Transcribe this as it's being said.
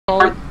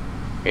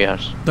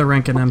Yes. The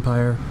Rankin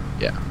Empire.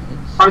 Yeah.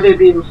 Are they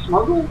being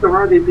smuggled or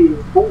are they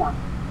being born?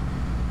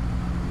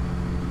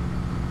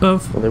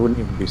 Both. Well, they wouldn't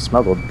even be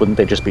smuggled. Wouldn't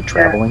they just be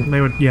traveling? They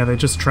would, yeah, they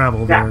just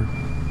travel there.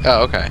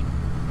 Oh, okay.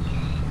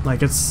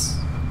 Like, it's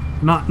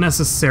not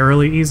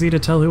necessarily easy to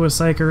tell who a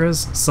psyker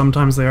is.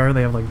 Sometimes they are.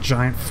 They have, like,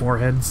 giant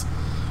foreheads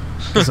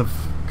because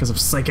of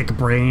psychic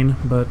brain,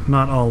 but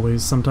not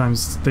always.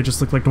 Sometimes they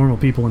just look like normal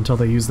people until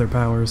they use their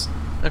powers.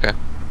 Okay.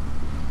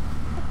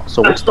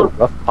 So what's the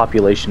rough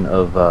population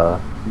of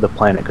the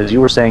planet? Because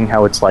you were saying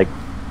how it's like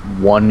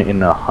 1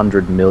 in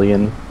 100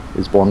 million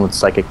is born with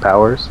psychic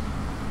powers,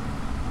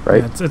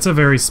 right? Yeah, it's a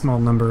very small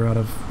number out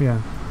of,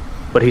 yeah.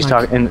 But he's like,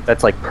 talking, and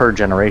that's like per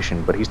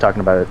generation, but he's talking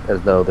about it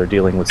as though they're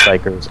dealing with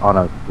psychers on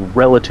a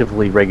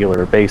relatively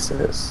regular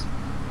basis.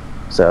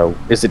 So,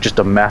 is it just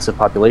a massive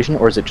population,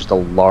 or is it just a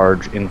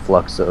large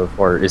influx of,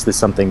 or is this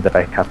something that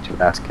I have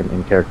to ask him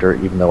in character,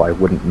 even though I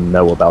wouldn't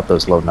know about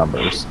those low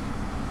numbers?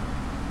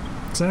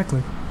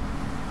 Exactly.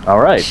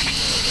 Alright.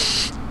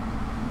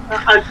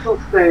 I'd still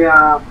say,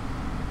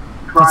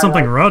 That's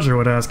something Roger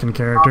would ask in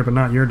character, but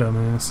not your dumb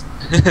ass.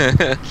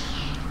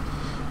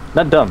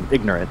 Not dumb,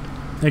 ignorant.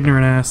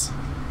 Ignorant ass.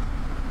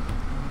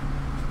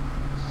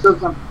 Still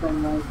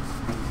something like...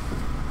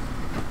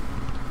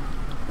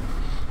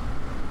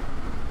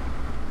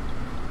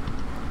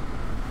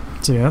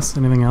 So yes,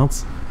 anything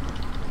else?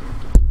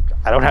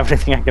 I don't have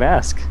anything I can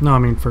ask. No, I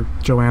mean for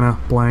Joanna,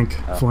 Blank,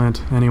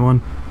 Flint,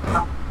 anyone.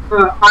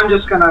 I'm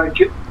just gonna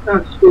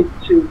speak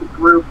to the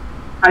group.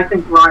 I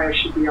think Raya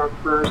should be our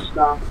first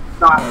stop.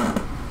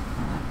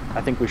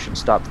 I think we should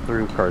stop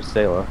through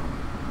Karsela.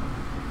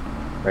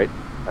 Right?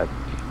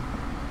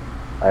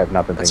 I have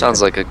not been thinking. That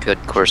sounds like a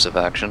good course of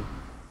action.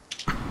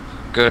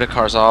 Go to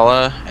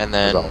Karzala and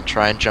then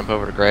try and jump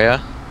over to Greya.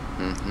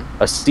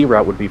 Mm-hmm. A sea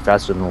route would be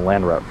faster than a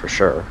land route for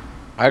sure.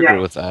 I agree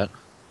with that.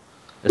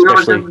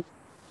 Especially...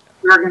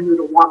 We are going to need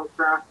a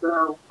watercraft,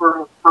 though,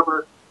 or a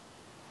cover.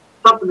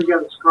 Something to get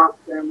us across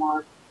the damn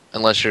water.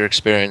 Unless you're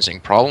experiencing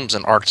problems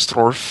in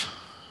Arstorf.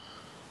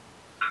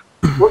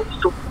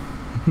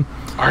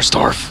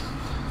 Arstorf!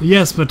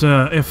 Yes, but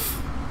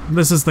if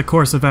this is the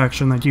course of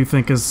action that you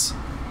think is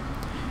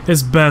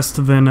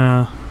best, then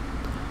I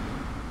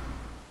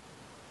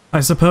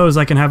suppose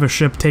I can have a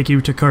ship take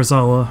you to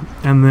Karzala,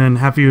 and then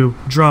have you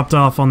dropped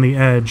off on the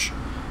edge,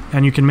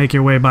 and you can make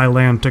your way by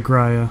land to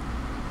Graya.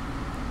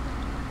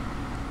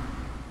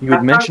 You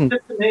had mentioned...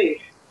 That sounds good to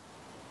me.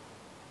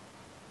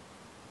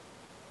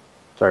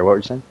 Sorry, what were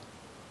you saying?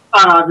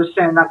 I'm just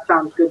saying that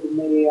sounds good to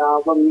me.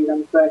 What were you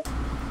going to say?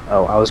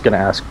 Oh, I was going to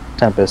ask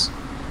Tempest.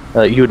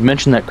 You had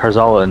mentioned that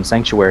Karzala and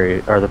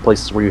Sanctuary are the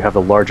places where you have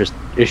the largest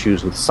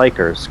issues with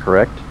psychers,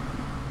 correct?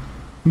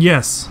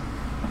 Yes.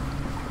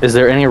 Is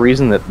there any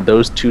reason that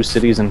those two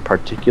cities in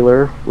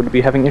particular would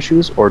be having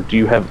issues, or do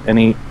you have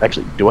any...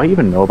 Actually, do I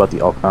even know about the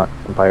Alknot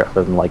Empire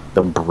other than, like,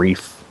 the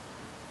brief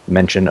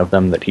mention of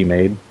them that he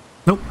made?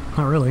 Nope,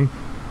 not really.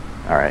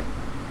 Alright.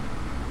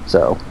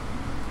 So...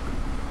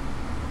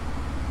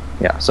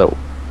 Yeah, so...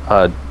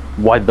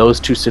 why those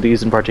two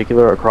cities in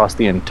particular across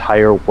the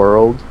entire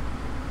world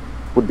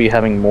would be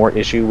having more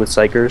issue with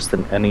psychers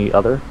than any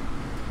other?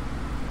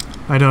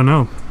 I don't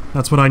know.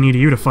 That's what I need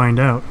you to find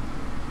out.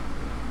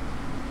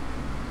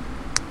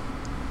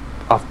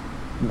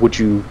 Would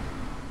you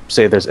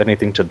say there's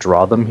anything to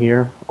draw them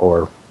here,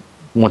 or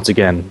once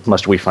again,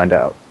 must we find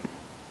out?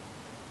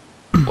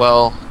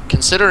 Well,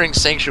 considering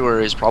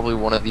Sanctuary is probably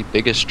one of the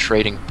biggest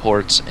trading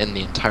ports in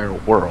the entire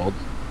world,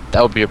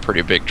 that would be a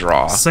pretty big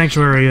draw.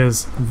 Sanctuary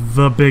is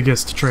the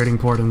biggest trading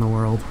port in the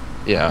world.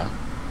 Yeah.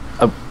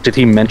 Did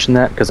he mention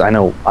that? Because I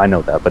know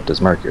that, but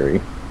does Mercury?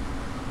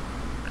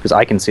 Because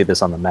I can see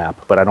this on the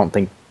map, but I don't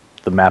think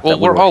the map. Well,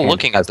 that we're all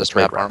looking at this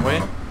map, route. aren't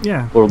we?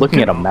 Yeah. We're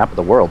looking at a map of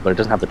the world, but it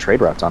doesn't have the trade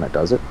routes on it,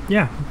 does it?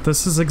 Yeah,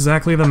 this is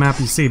exactly the map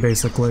you see,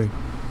 basically.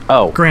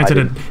 Oh,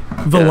 granted,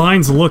 the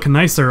lines look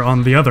nicer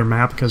on the other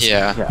map because you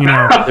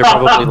know they're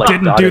probably like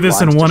didn't do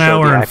this in 1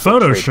 hour in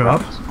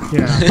Photoshop.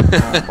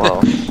 Yeah.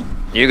 Well,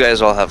 you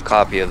guys all have a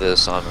copy of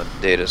this on a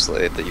data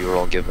slate that you were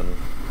all given.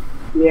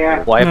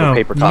 Yeah. Well, I have a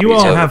paper copy. You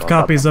all have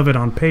copies of it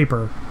on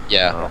paper.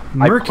 Yeah.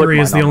 Mercury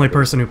is the only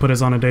person who put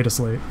his on a data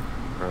slate.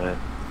 Right.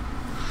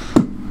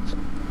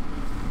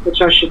 Which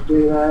I should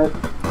do that.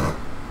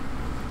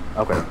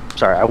 Okay.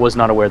 Sorry, I was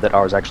not aware that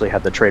ours actually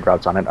had the trade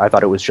routes on it. I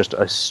thought it was just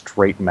a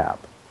straight map.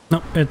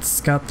 No,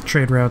 it's got the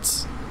trade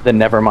routes. Then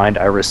never mind,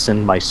 I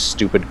rescind my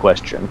stupid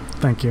question.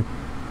 Thank you.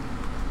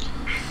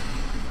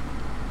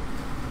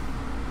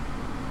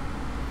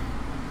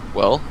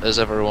 Well, is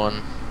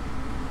everyone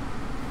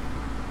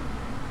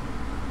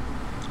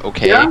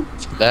okay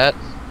with that?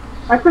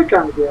 I think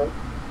I'm good.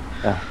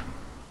 Yeah.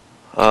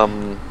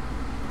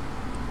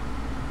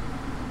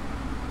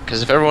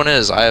 Because if everyone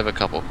is, I have a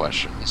couple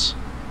questions.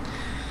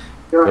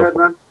 Go ahead,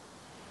 man.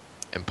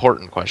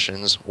 Important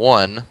questions.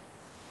 1,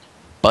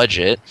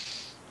 budget.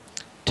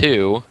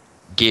 2,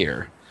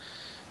 gear.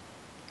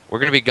 We're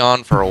going to be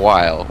gone for a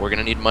while. We're going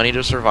to need money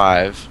to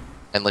survive,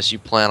 unless you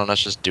plan on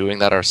us just doing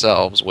that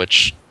ourselves,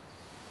 which,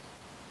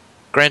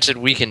 granted,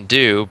 we can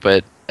do,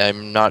 but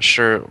I'm not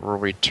sure it will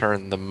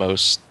return the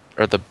most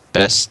or the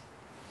best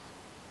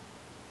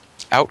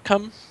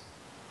outcome.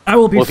 I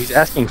will be. Well, if he's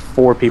asking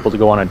 4 people to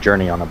go on a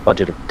journey on a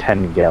budget of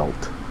 10 geld,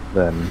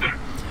 then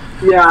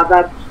Yeah,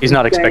 that's. he's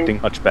not insane.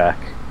 expecting much back.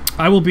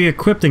 I will be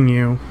equipping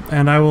you,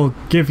 and I will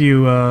give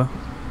you a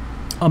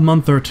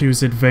month or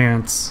two's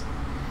advance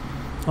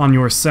on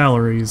your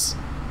salaries.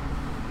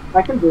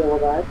 I can deal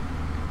with that.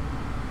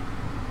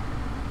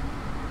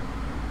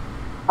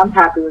 I'm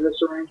happy with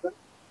this arrangement.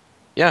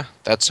 Yeah,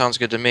 that sounds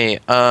good to me.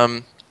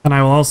 And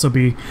I will also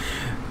be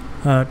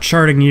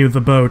charting you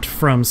the boat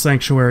from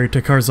Sanctuary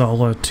to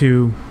Karzala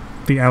to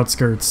the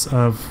outskirts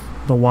of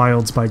the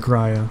Wilds by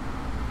Graya.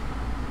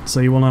 So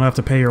you will not have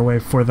to pay your way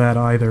for that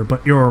either,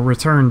 but your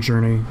return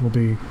journey will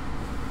be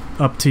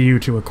up to you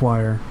to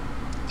acquire.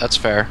 That's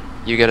fair.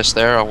 You get us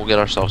there, or we'll get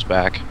ourselves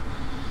back.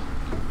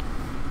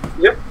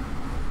 Yep.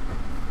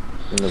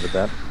 You can live with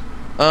that.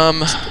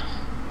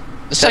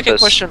 The second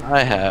Tempest. question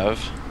I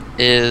have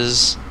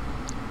is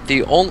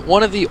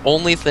one of the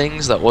only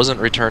things that wasn't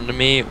returned to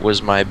me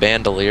was my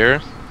bandolier,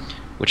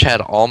 which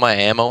had all my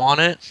ammo on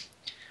it.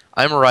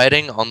 I'm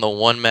riding on the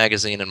 1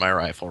 magazine in my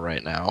rifle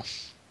right now.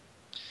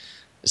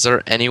 Is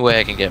there any way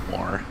I can get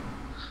more?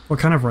 What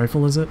kind of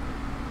rifle is it?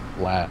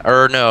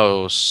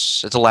 No,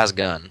 it's a las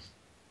gun.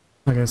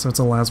 Okay, so it's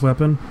a las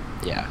weapon.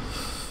 Yeah.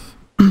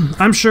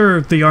 I'm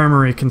sure the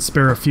armory can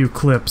spare a few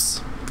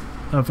clips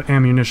of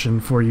ammunition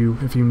for you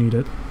if you need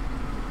it.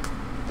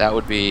 That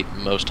would be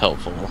most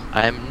helpful.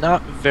 I'm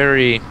not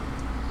very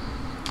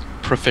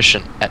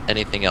proficient at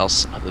anything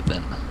else other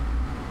than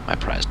my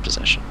prized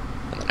possession.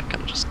 And then I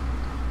kind of just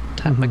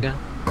tap my gun.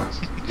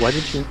 Why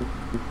did you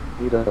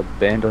need a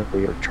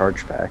bandolier or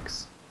charge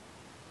packs?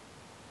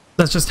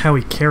 That's just how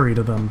he carried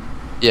them.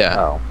 Yeah,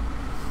 Oh.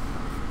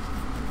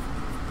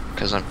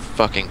 because I'm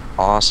fucking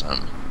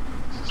awesome.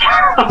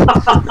 How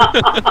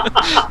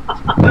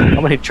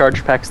many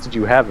charge packs did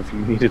you have if you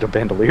needed a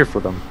bandolier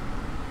for them?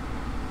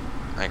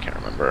 I can't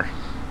remember.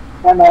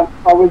 And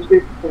always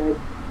be prepared.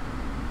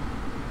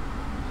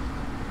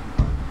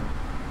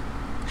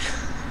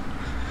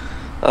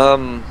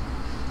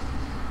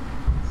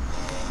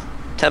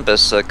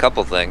 Tempest, a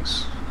couple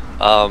things.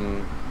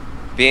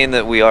 Being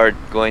that we are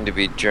going to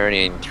be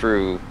journeying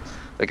through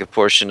like a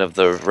portion of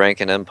the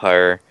Rankin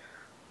Empire,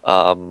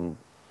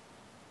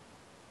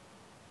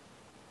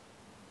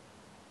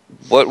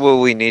 what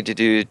will we need to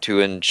do to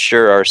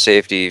ensure our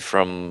safety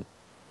from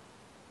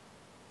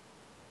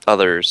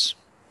others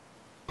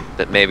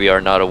that maybe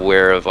are not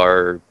aware of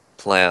our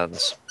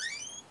plans?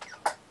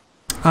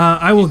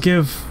 I will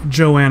give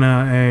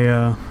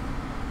Joanna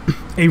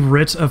a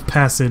writ of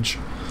passage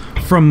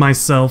from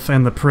myself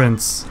and the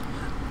prince.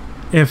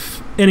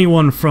 If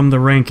anyone from the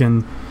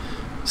Rankin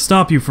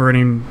stop you for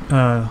any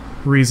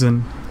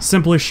reason,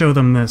 simply show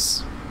them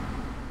this.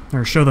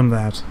 Or show them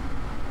that.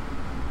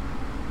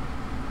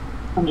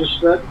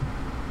 Understood.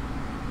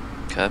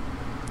 Okay.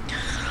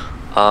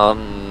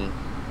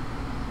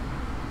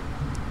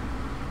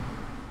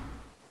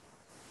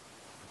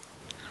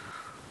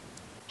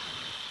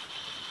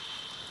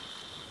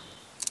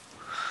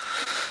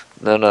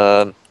 Then,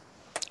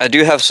 I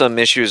do have some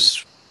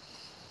issues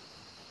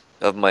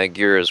of my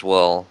gear as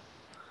well.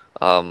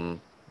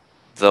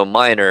 Though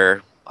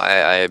minor,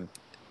 I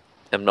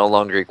am no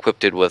longer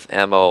equipped with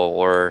ammo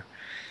or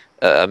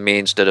a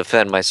means to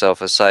defend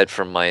myself aside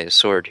from my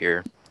sword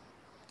here.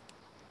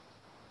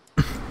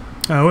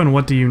 Oh, and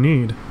what do you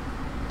need?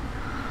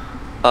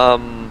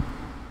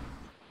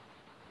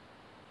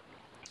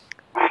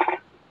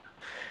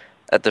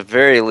 At the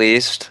very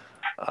least,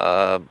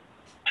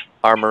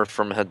 armor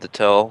from head to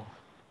toe,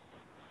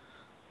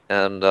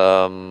 and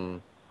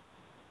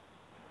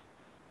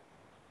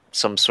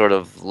some sort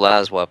of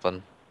las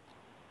weapon.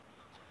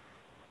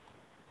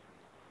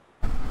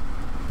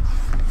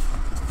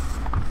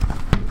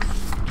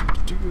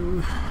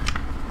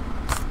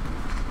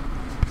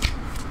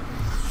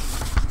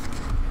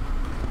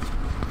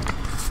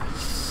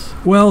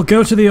 Well,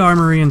 go to the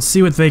armory and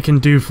see what they can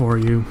do for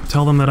you.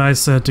 Tell them that I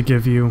said to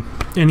give you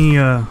any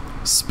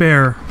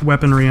spare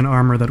weaponry and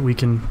armor that we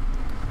can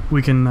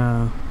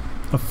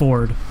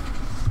afford.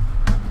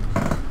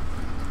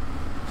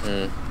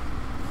 Hmm.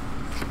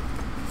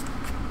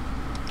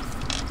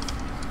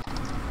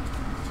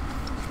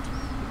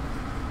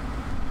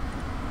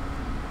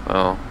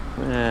 Oh,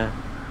 yeah.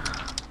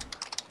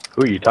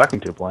 Who are you talking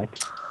to, Blank?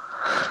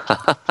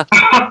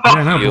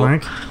 Yeah, no, You.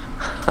 Blank.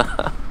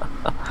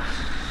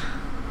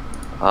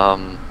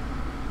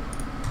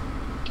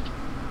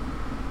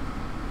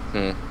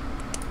 Hmm.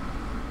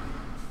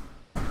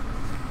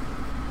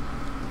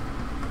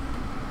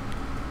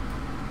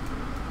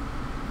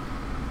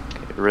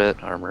 Okay,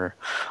 writ armor.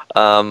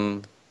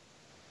 I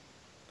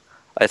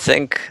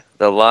think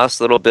the last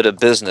little bit of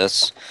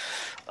business,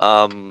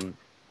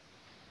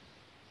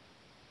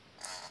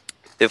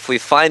 if we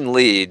find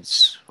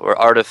leads or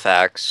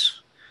artifacts,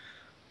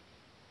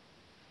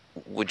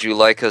 would you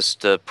like us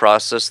to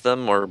process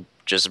them or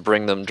just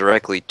bring them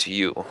directly to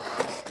you?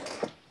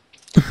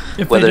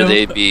 If Whether don't-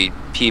 they be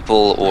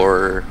people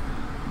or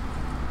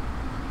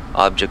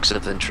objects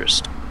of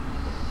interest.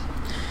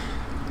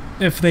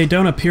 If they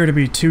don't appear to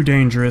be too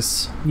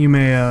dangerous, you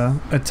may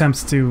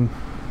attempt to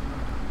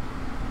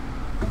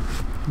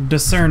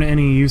discern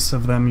any use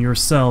of them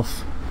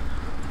yourself.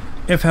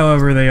 If,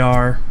 however, they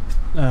are,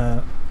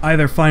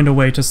 either find a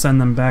way to send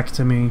them back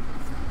to me,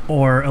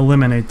 or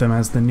eliminate them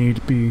as the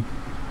need be.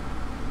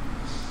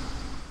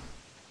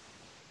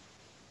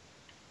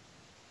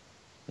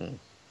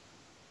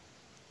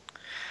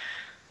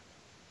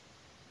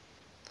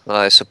 Well,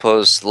 I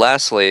suppose,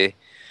 lastly,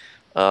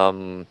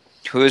 who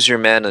is your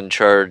man in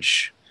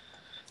charge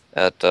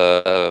at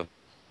Karzala?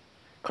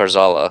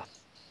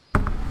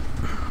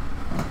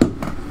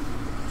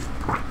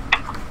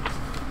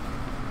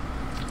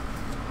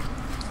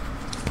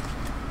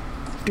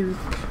 Derp,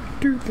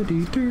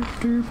 derpity derp,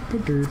 derp,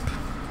 derp.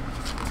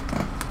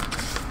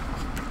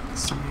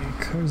 Let's see,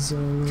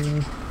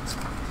 Karzala.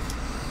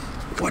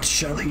 What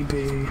shall he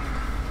be?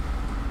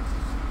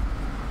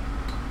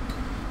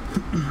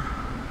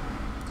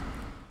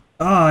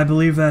 Ah, I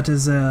believe that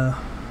is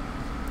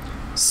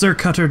Sir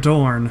Cutter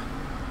Dorn.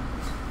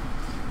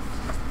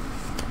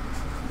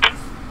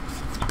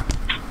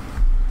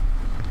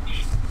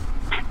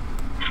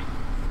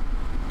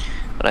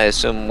 And I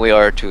assume we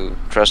are to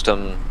trust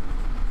him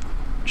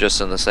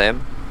just in the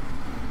same?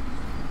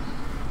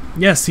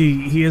 Yes,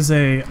 he is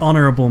a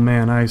honorable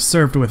man. I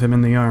served with him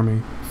in the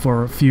army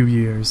for a few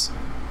years.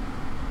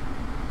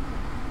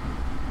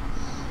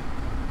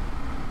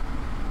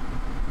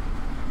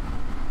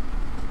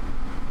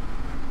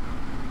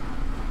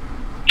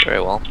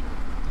 Very well.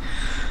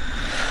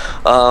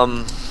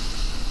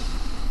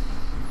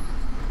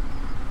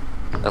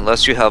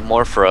 Unless you have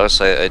more for us,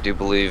 I do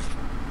believe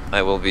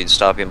I will be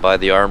stopping by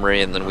the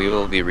armory and then we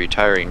will be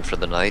retiring for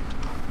the night.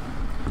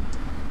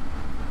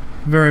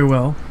 Very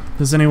well.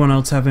 Does anyone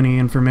else have any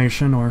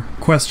information or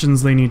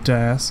questions they need to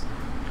ask?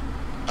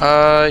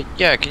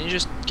 Yeah, can you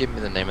just give me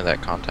the name of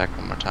that contact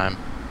one more time?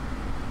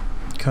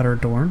 Cutter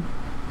Dorn?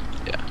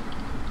 Yeah.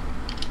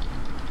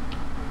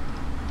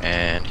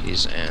 And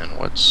he's in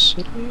what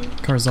city?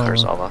 Karzala.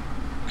 Karzala.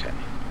 Okay.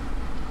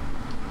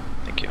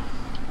 Thank you.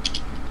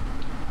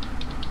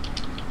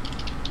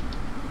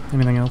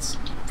 Anything else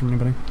from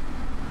anybody?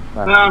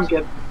 No, I'm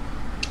good.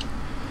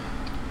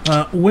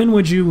 When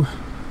would you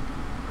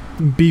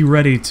be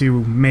ready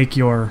to make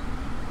your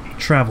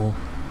travel?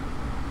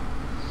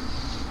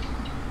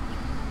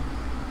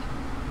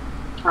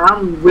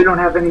 We don't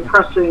have any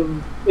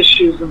pressing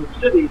issues in the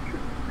city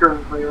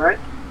currently, right?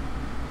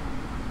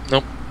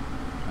 Nope.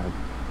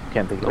 I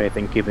can't think of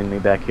anything keeping me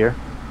back here.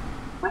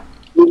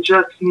 We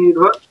just need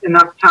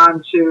enough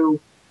time to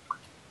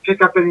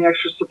pick up any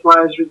extra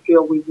supplies we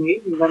feel we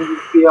need, and then we'd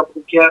be able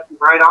to get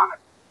right on it.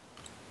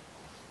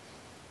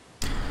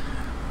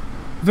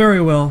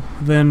 Very well.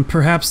 Then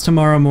perhaps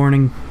tomorrow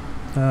morning,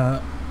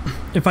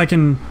 if I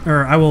can,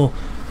 or I will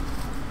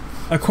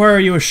acquire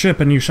you a ship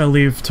and you shall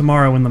leave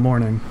tomorrow in the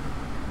morning.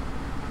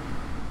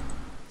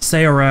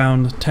 Say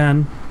around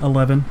 10,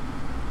 11.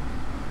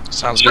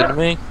 Sounds good to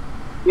me.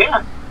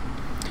 Yeah.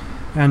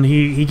 And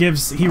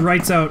he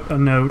writes out a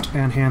note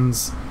and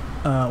hands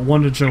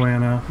one to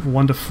Joanna,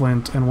 one to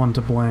Flint, and one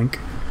to Blank.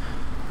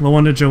 The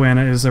one to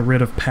Joanna is a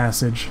writ of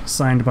passage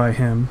signed by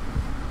him.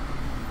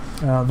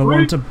 The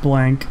one to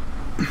Blank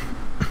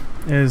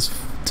is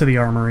to the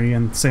armory,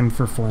 and same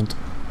for Flint.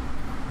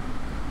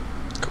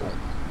 Cool.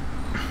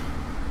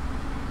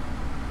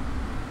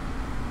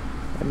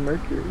 And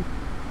Mercury.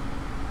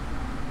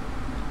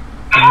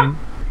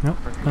 Nope, I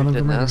nothing didn't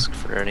from her. ask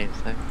for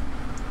anything.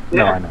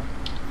 No, Yeah. I know.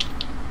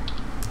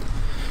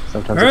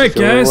 Sometimes All I right, just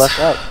feel a little guys. left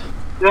out.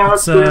 Yeah,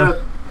 let's do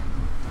it.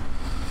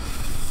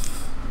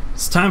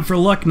 It's time for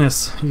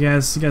Luckness. You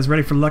guys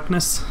ready for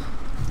Luckness?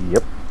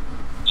 Yep.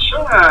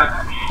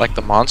 Sure. Like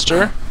the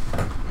monster?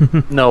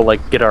 No,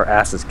 like get our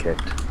asses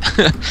kicked.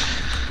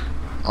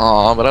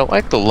 Aw, but I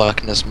like the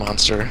Luckness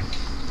monster.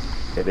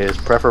 It is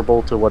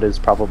preferable to what is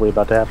probably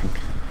about to happen.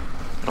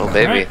 Oh,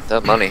 baby, Alright.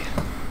 that money.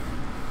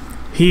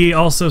 He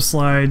also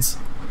slides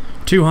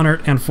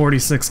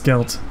 246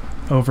 gilt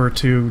over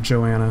to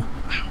Joanna.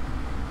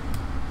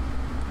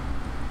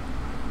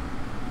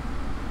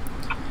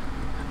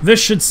 This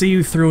should see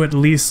you through at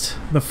least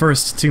the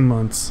first 2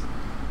 months.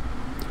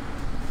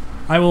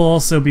 I will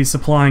also be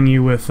supplying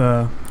you with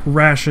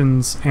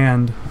rations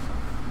and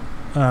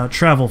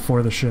travel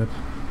for the ship.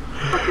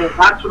 Okay,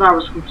 that's what I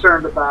was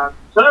concerned about.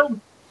 So,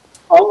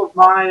 all of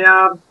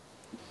my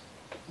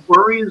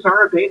worries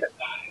are abated.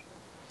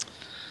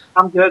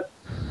 I'm good.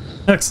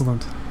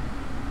 Excellent.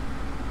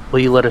 Will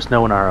you let us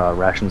know when our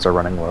rations are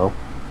running low?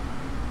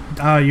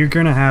 You're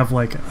gonna have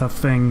like a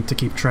thing to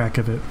keep track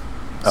of it.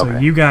 So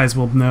Okay. you guys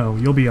will know.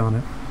 You'll be on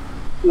it.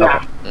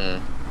 Yeah.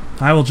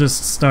 I will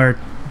just start,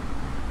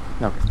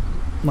 Okay.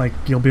 like,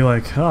 you'll be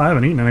like, oh, I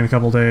haven't eaten in a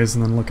couple days,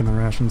 and then look in the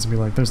rations and be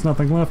like, there's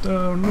nothing left.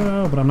 Oh,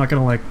 no. But I'm not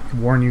gonna, like,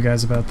 warn you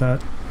guys about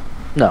that.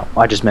 No,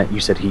 I just meant you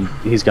said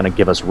he's gonna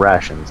give us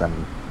rations. I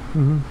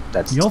mean,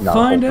 that's You'll not a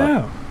whole find bunch.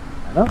 out.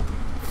 I know.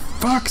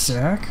 Fuck,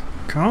 Zach.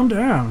 Calm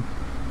down.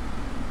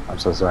 I'm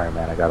so sorry,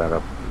 man. I got out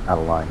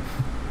of line.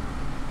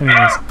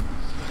 Anyways.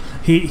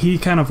 He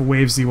kind of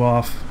waves you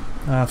off,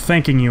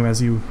 thanking you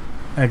as you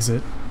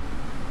exit.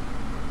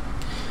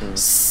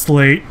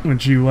 Slate,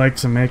 would you like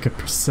to make a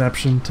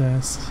perception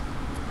test?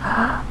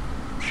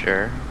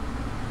 Sure.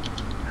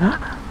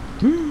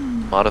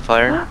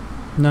 Modifier?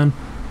 None.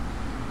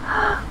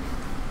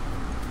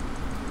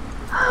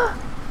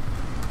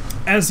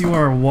 As you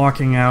are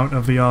walking out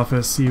of the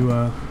office,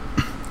 you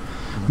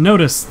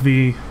notice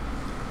the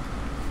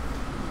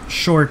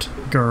short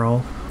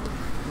girl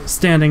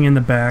standing in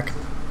the back,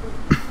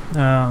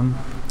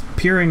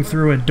 peering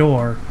through a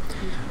door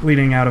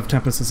leading out of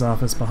Tempest's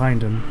office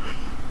behind him,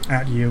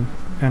 at you,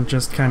 and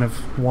just kind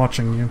of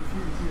watching you.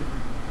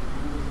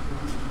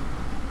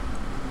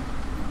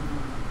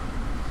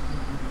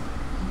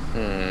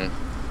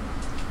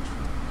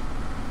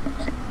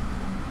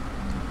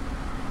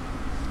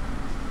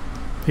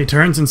 He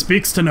turns and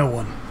speaks to no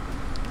one.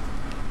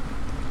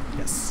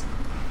 Yes.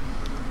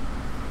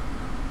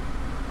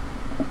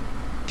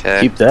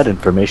 Okay. Keep that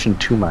information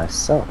to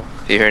myself.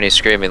 If you hear any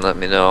screaming, let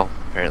me know.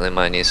 Apparently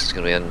my niece is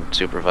going to be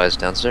unsupervised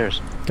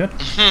downstairs. Good.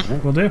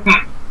 Will do.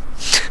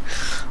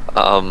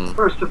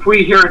 First, if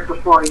we hear it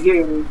before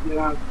you,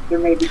 there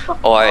may be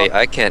something. Oh,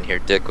 I can't hear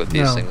Dick with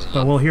these No, things.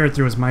 but we'll hear it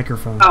through his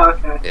microphone. Oh,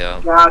 okay. Yeah.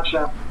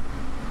 Gotcha.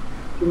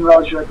 Didn't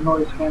realize you had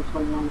noise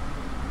canceling on.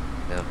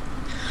 Yeah.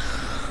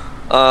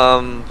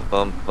 God,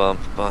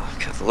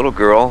 the little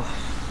girl.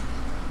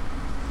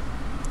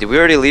 Did we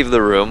already leave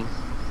the room?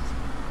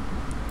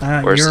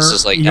 Or is this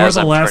just like you're as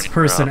the I'm last turning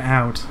person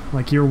around? out.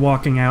 Like, you're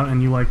walking out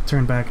and you, like,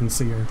 turn back and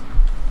see her.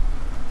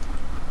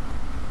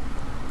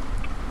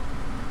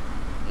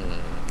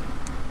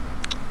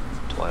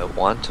 Do I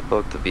want to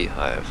poke the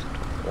beehive?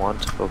 Do I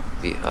want to poke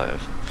the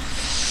beehive?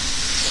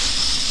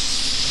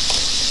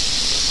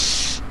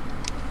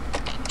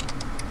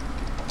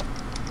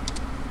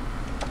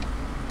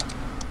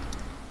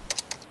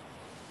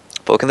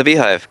 Poking the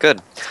beehive,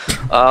 good.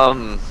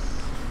 I'll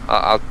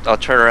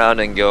turn around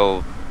and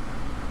go.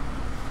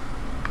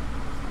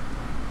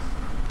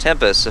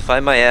 Tempest, if I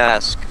might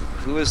ask,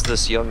 who is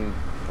this young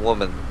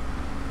woman?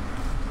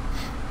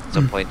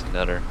 I'm pointing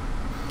at her.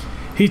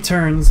 He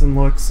turns and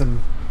looks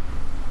and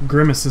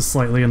grimaces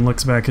slightly and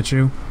looks back at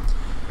you.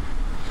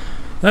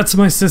 That's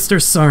my sister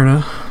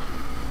Sarna.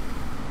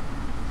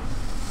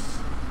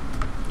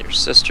 Your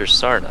sister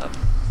Sarna.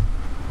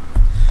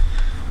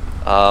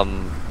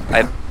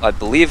 I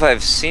believe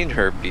I've seen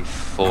her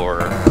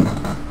before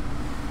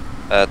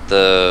at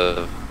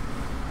the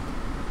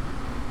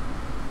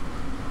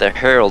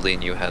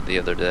heralding you had the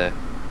other day.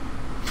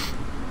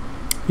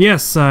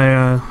 Yes,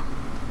 I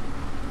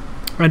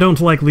don't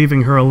like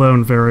leaving her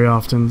alone very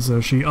often, so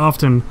she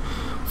often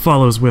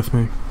follows with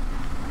me.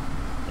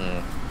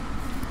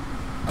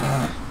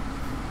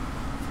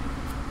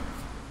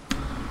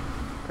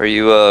 Are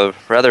you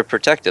rather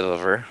protective of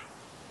her?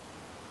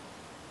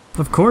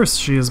 Of course,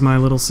 she is my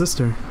little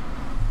sister.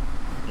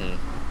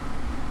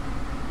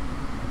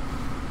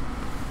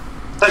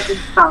 That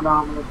didn't sound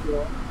ominous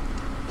yet.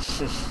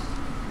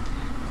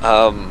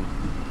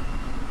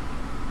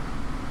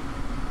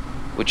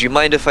 Would you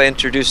mind if I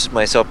introduced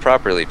myself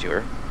properly to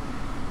her?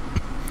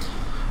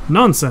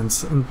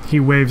 Nonsense. And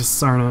he waves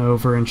Sarna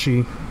over and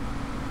she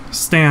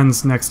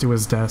stands next to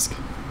his desk.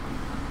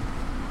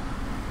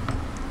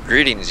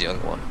 Greetings, young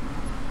one.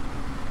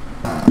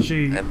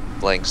 She I'm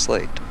blank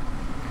slate.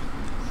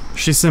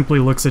 She simply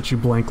looks at you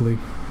blankly.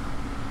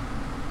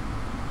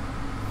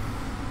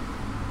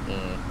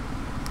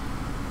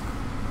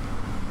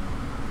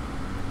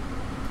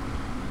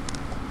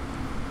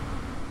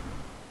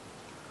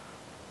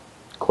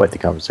 Quite the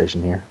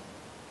conversation here.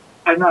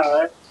 I know,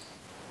 right?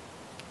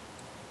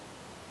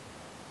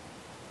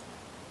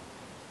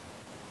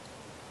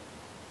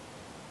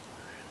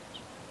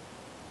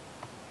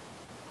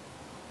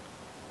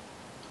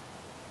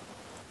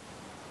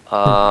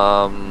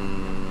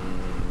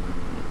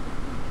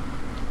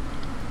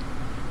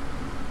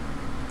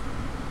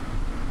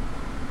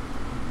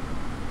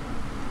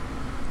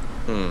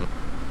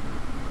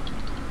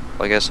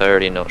 Well, I guess I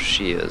already know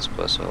she is,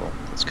 but so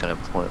that's kind of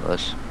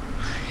pointless.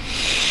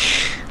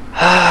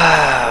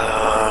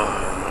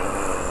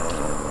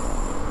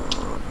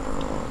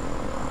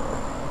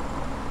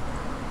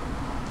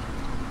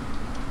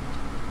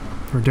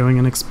 We're doing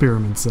an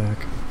experiment, Zach.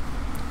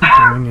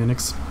 Doing an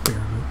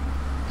experiment.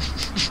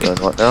 Doing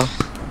what now?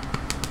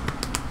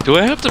 Do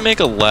I have to make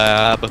a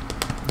lab?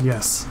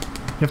 Yes.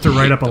 You have to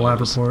write up a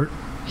lab report.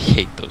 I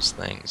hate those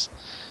things.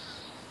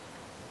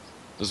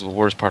 This is the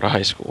worst part of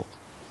high school.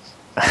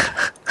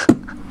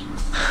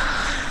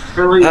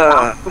 Really?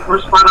 The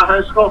worst part of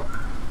high school?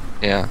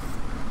 Yeah.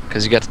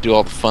 Because you got to do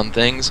all the fun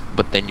things,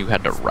 but then you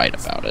had to write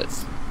about it.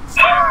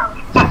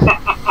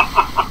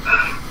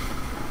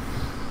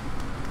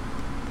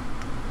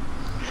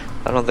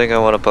 I don't think I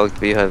want to poke the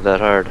beehive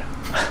that hard.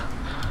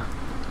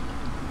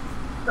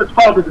 That's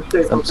probably the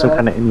staple. Some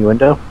kind of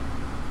innuendo?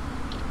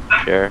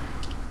 Sure.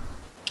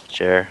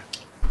 Sure.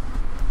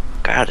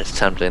 God, it's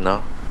tempting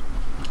though.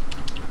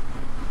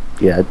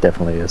 Yeah, it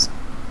definitely is.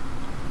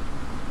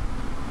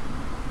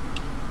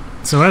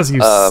 So as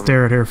you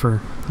stare at her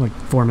for like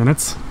 4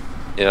 minutes,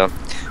 Yeah.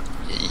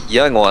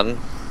 Young one,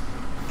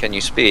 can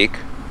you speak?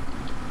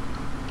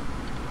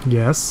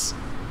 Yes.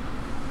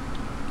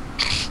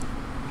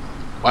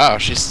 Wow,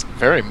 she's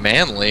very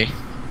manly.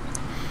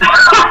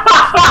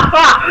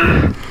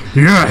 Expect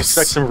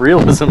Yes. some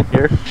realism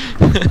here.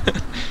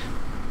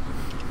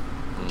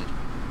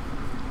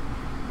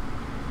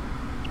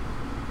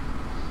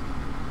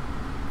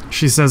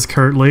 She says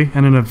curtly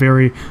and in a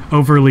very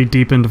overly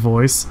deepened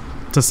voice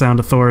to sound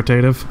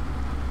authoritative.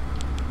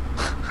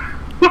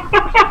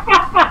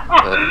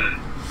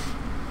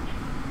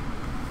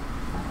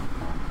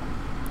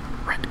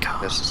 Red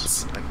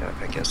cards.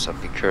 I guess I'll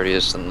be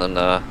courteous, and then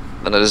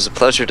it is a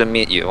pleasure to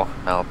meet you.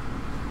 I'll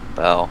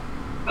bow.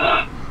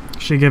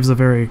 She gives a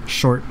very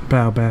short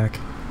bow back.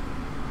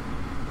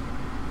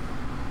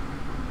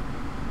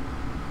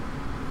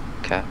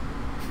 Okay.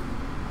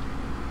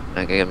 Not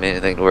gonna give me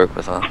anything to work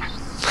with, huh?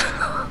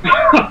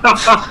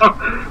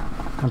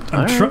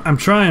 I'm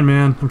trying,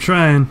 man. I'm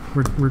trying.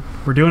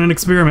 We're doing an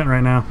experiment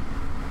right now.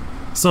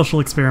 Social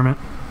experiment.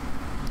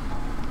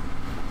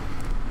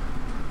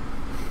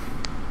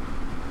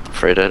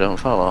 Afraid I don't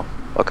follow.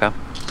 Okay.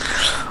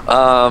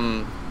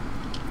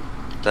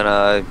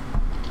 Then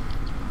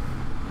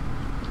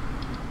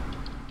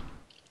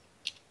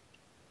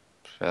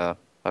yeah.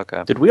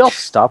 Okay. Did we all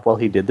stop while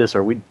he did this,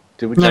 or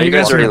did we? No, you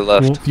guys already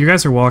left. Well, you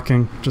guys are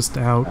walking just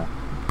out,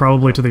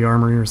 probably to the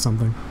armory or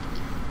something.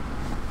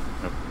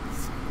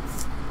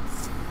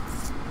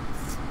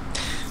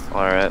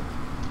 All right.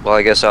 Well,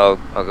 I guess I'll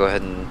go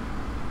ahead and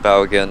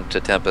bow again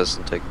to Tempest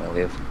and take my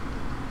leave.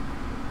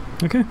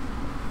 Okay.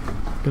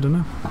 Good to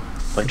know.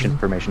 Bunch of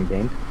information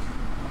gained.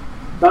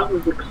 That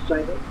was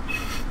exciting.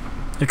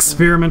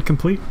 Experiment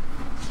complete.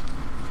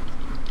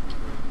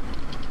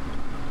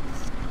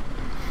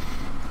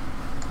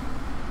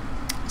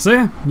 So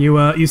yeah,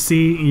 you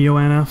see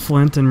Joanna,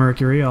 Flint, and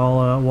Mercury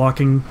all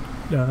walking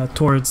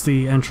towards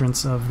the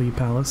entrance of the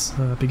palace,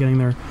 beginning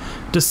their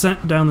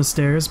descent down the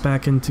stairs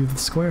back into the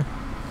square.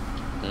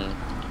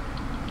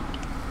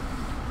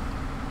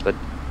 But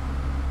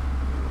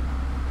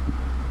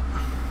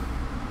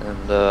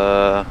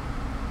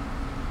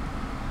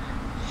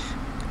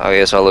I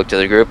guess I'll look to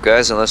the group,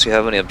 guys. Unless you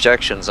have any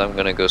objections, I'm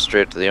gonna go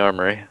straight to the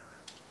armory.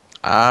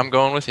 I'm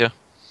going with you.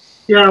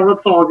 Yeah,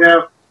 let's all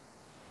go.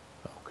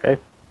 Okay.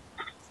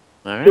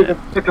 All We right. can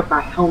pick up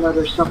a helmet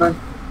or something.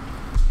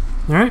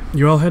 Alright,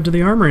 you all head to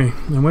the armory,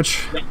 in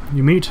which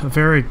you meet a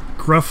very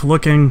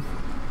gruff-looking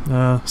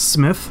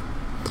smith.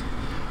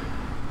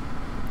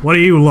 What do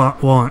you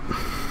lot want?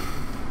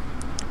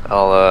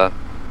 I'll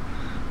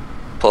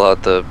pull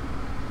out the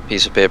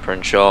piece of paper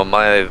and show him.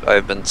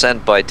 I've been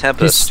sent by He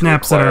Tempest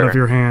snaps to it out of acquire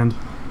your hand.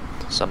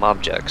 some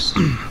objects.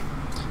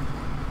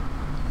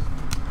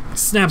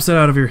 Snaps it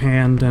out of your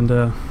hand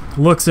and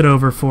looks it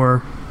over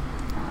for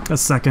a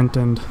second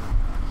and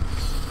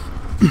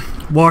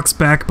walks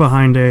back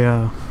behind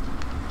a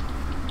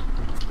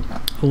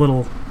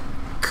little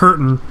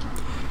curtain.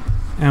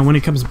 And when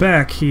he comes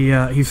back,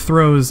 he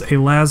throws a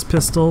las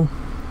pistol.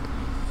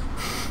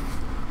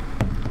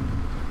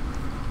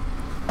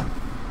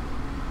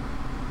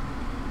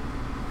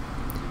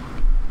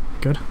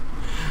 Good.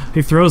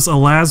 He throws a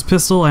las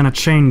pistol and a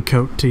chain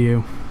coat to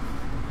you.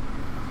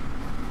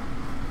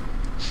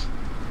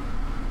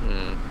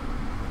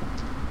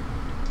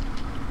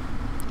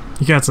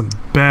 You got some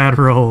bad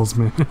rolls,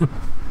 man.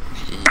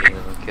 Yeah,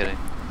 no kidding.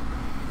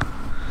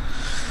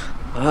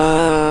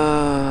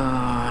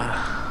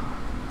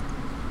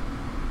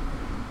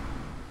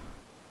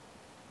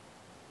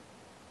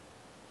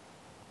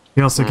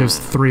 He also gives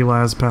 3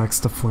 las packs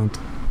to Flint.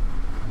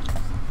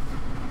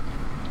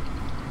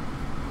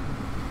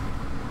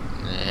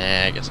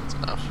 I guess that's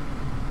enough.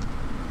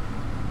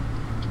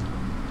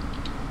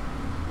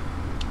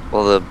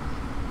 Well,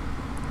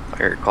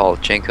 I recall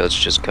chain coats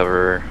just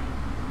cover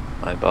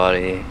my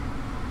body,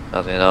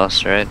 nothing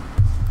else, right?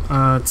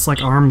 It's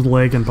like arm,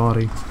 leg, and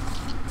body.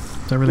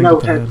 It's everything No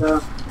but the head, head.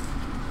 though.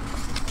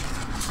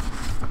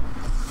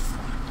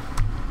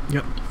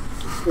 Yep.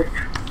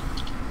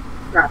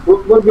 Right,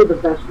 what would be the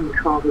best thing to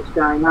call this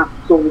guy? Not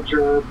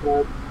soldier,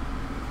 but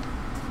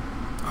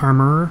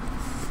Armorer.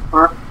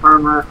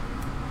 armor.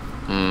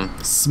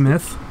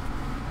 Smith.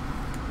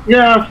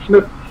 Yeah,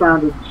 Smith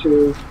sounded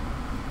too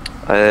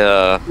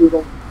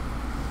evil.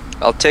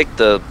 I'll take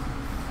the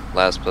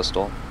last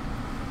pistol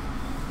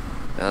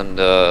and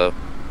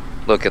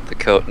look at the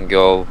coat and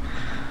go,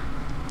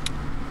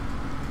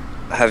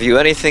 have you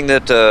anything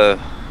that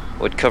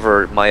would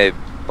cover my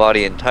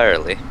body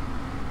entirely?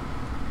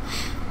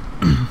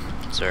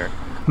 Sir.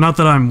 Not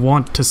that I'm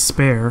wont to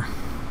spare.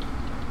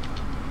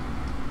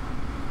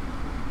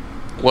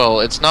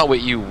 Well, it's not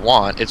what you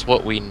want, it's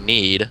what we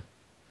need.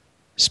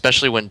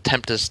 Especially when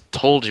Tempest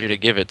told you to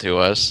give it to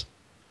us.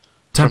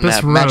 Tempest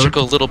from that wrote,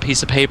 magical little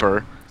piece of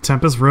paper.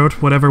 Tempest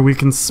wrote whatever we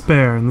can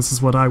spare, and this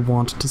is what I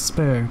want to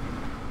spare.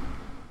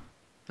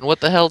 And what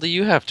the hell do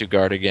you have to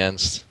guard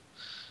against?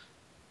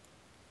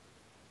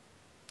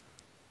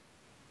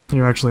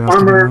 You're actually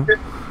asking me that?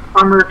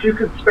 Armor, if you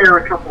could spare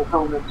a couple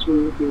helmets,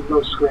 we would be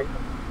most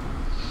grateful.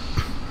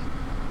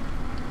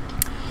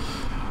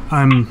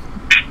 I'm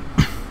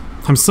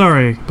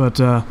sorry, but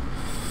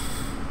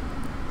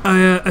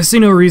I see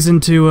no reason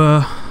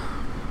to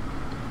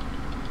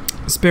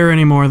spare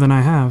any more than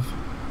I have.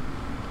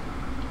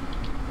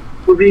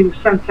 We're being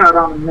sent out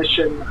on a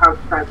mission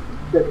outside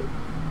of the city.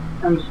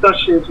 And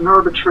especially as an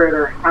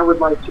arbitrator, I would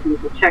like to be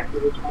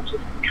protected as much as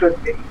I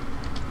could be.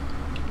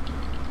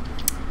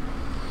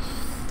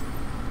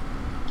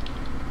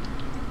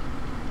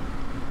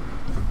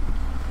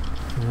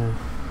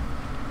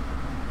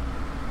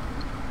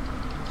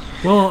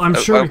 Well, I'm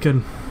sure we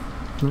could...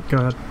 Go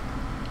ahead.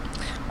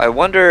 I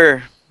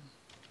wonder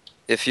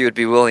if you would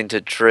be willing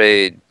to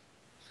trade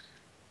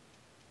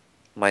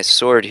my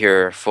sword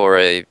here for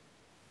a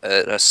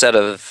set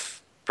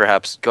of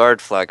perhaps guard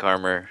flak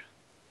armor.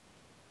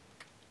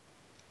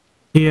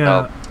 Yeah.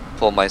 I'll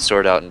pull my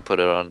sword out and put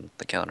it on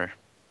the counter.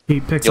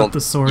 He picks up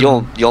the sword.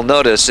 You'll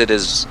notice it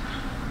has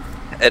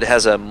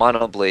a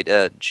monoblade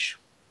edge.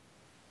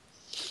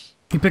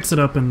 He picks it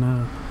up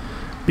and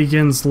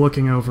begins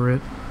looking over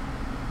it.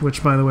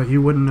 Which, by the way,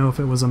 you wouldn't know if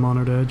it was a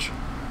monoed edge.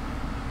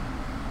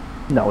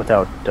 Not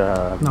without...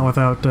 Not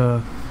without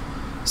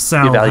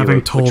Sal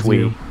having told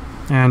you.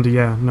 And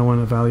yeah, no one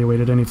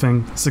evaluated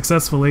anything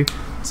successfully.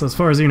 So as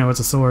far as you know, it's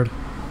a sword.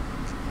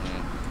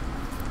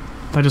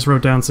 I just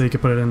wrote down so you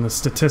could put it in the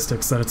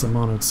statistics that it's a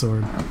monoed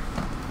sword.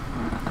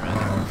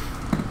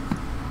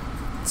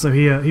 So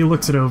he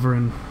looks it over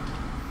and...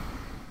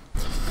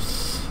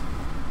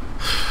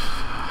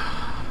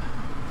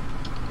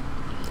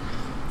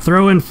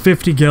 Throw in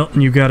 50 gelt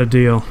and you got a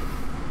deal.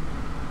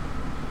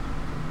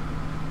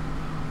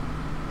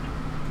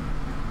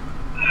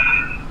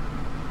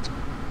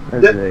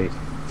 That's a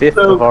fifth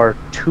of our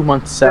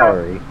 2-month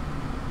salary.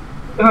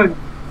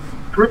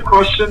 Group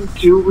question,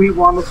 do we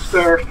want to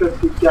spare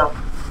 50 gelt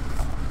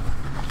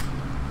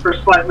for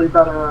slightly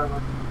better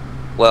armor?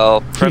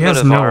 Well,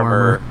 primitive no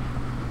armor.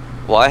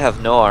 Well, I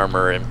have no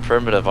armor, and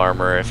primitive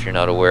armor, if you're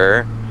not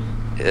aware,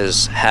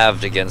 is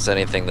halved against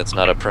anything that's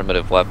not a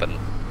primitive weapon.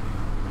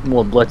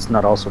 Well, let's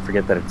not also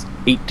forget that it's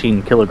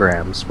 18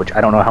 kilograms, which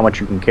I don't know how much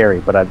you can carry,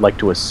 but I'd like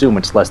to assume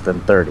it's less than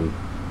 30.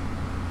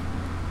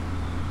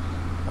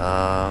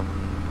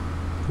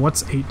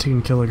 What's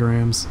 18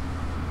 kilograms?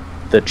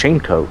 The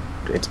chain coat,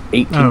 it's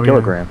 18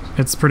 kilograms. Yeah.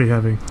 It's pretty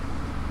heavy.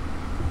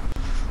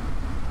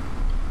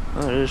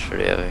 Oh, it is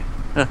pretty heavy.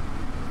 Huh.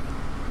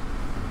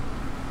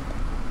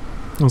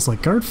 I was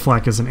like, guard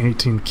flak isn't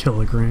 18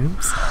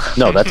 kilograms.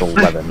 No, that's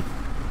 11.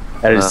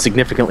 That is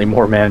significantly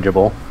more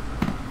manageable.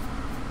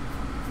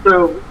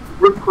 So,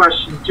 group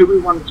question, do we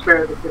want to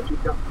spare the 50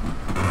 gelt?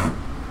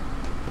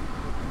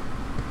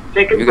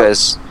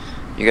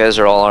 You guys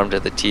are all armed to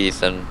the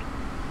teeth, and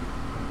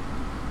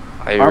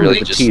I Armed really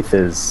to the just... teeth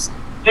is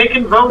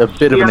Taking votes. a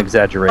bit of an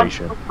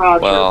exaggeration.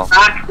 Well-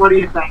 Zach, what do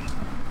you think?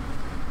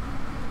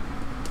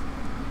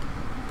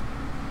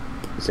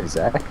 You say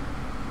Zach?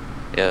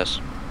 Yes.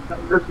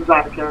 This is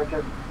out of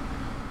character.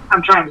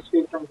 I'm trying to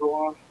speed things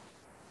along.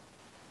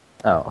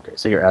 Oh, okay.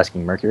 So you're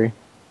asking Mercury?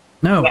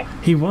 No, Yeah.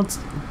 he wants...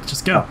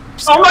 Just go.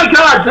 Just Oh my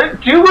god,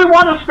 do we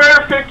want to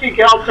spare 50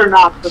 gelt or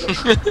not for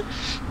this?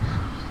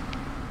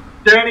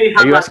 Danny,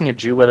 how Are you about... asking a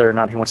Jew whether or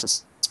not he wants to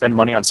spend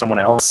money on someone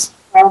else?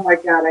 Oh my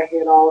god, I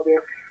hate all of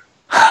you.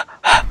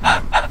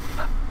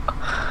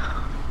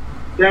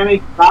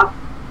 Danny, Bob,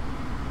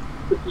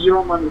 this is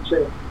your money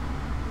too.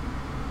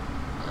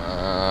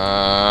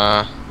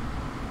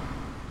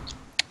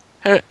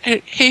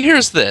 Hey,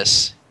 here's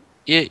this.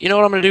 You know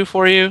what I'm gonna do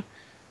for you?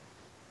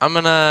 I'm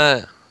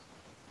gonna...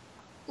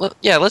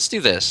 Yeah, let's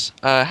do this.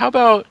 How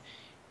about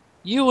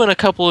you and a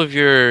couple of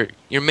your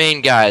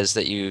main guys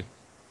that you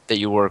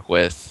work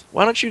with?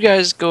 Why don't you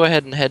guys go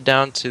ahead and head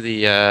down to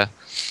the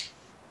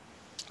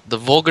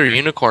Vulgar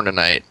Unicorn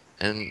tonight,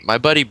 and my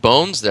buddy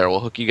Bones there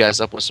will hook you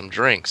guys up with some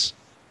drinks.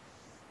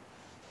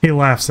 He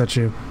laughs at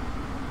you.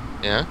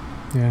 Yeah?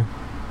 Yeah.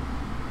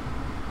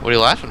 What are you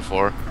laughing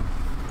for?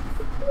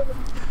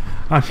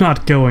 I'm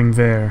not going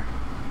there.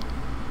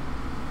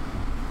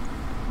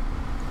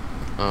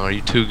 Oh, are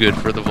you too good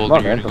for the Come Vulgar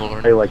on, man.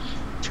 Unicorn? Pay like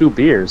 2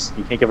 beers.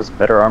 You can't give us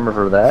better armor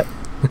for that.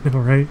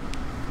 Alright.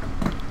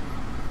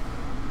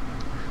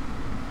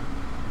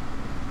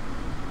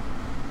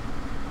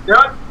 You know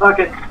what? Fuck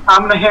it.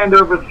 I'm gonna hand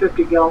over the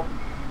 50 gelt.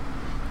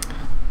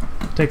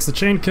 Takes the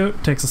chain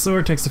coat, takes the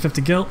sword, takes the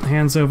 50 gilt,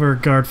 hands over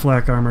guard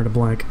flak armor to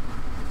Blank.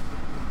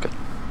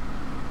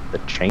 The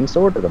chain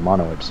sword or the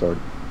mono-edge sword?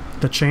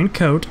 The chain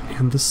coat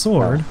and the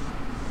sword.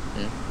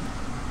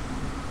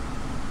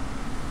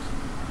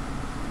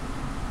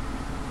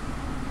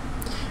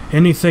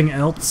 Anything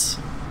else?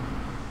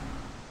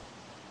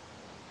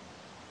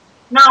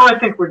 No, I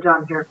think we're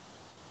done here.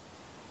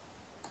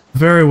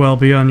 Very well,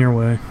 be on your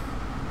way.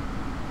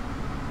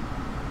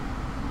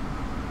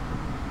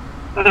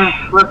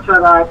 Let's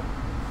head out.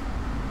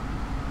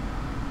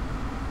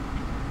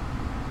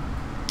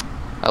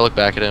 I look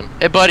back at him.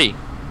 Hey, buddy.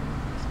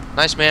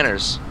 Nice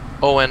manners.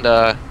 Oh, and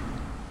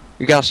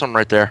you got something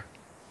right there.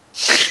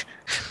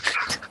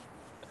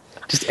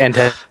 Just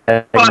antagonize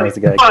the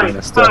guy cleaning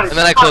his stuff. And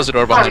then I close the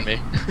door behind me.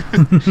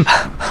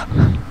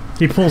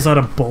 He pulls out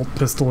a bolt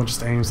pistol and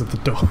just aims at the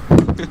door.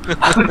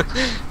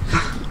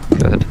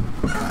 Good.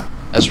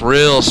 That's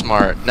real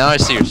smart. Now I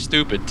see you're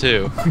stupid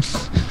too.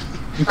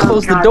 You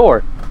closed the God.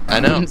 door. I I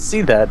know. didn't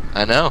see that.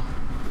 I know.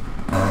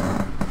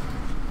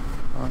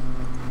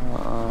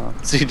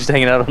 So you're just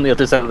hanging out on the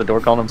other side of the door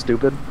calling him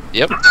stupid?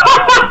 Yep.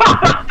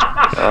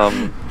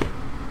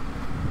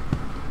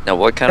 Now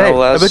what kind Hey, of I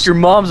last? bet your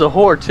mom's a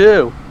whore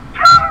too.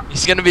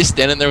 He's gonna be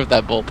standing there with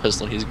that bolt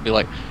pistol. And he's gonna be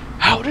like,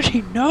 "How did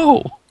he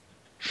know?"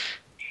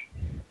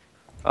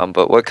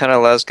 But what kind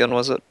of las gun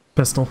was it?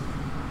 Pistol.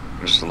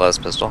 Just a las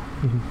pistol.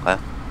 Mhm.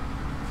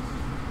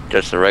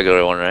 Just a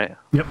regular one, right?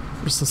 Yep,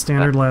 just a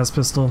standard las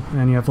pistol,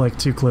 and you have like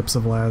 2 clips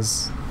of the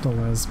las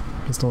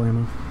pistol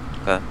ammo.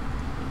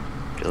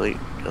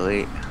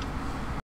 Delete.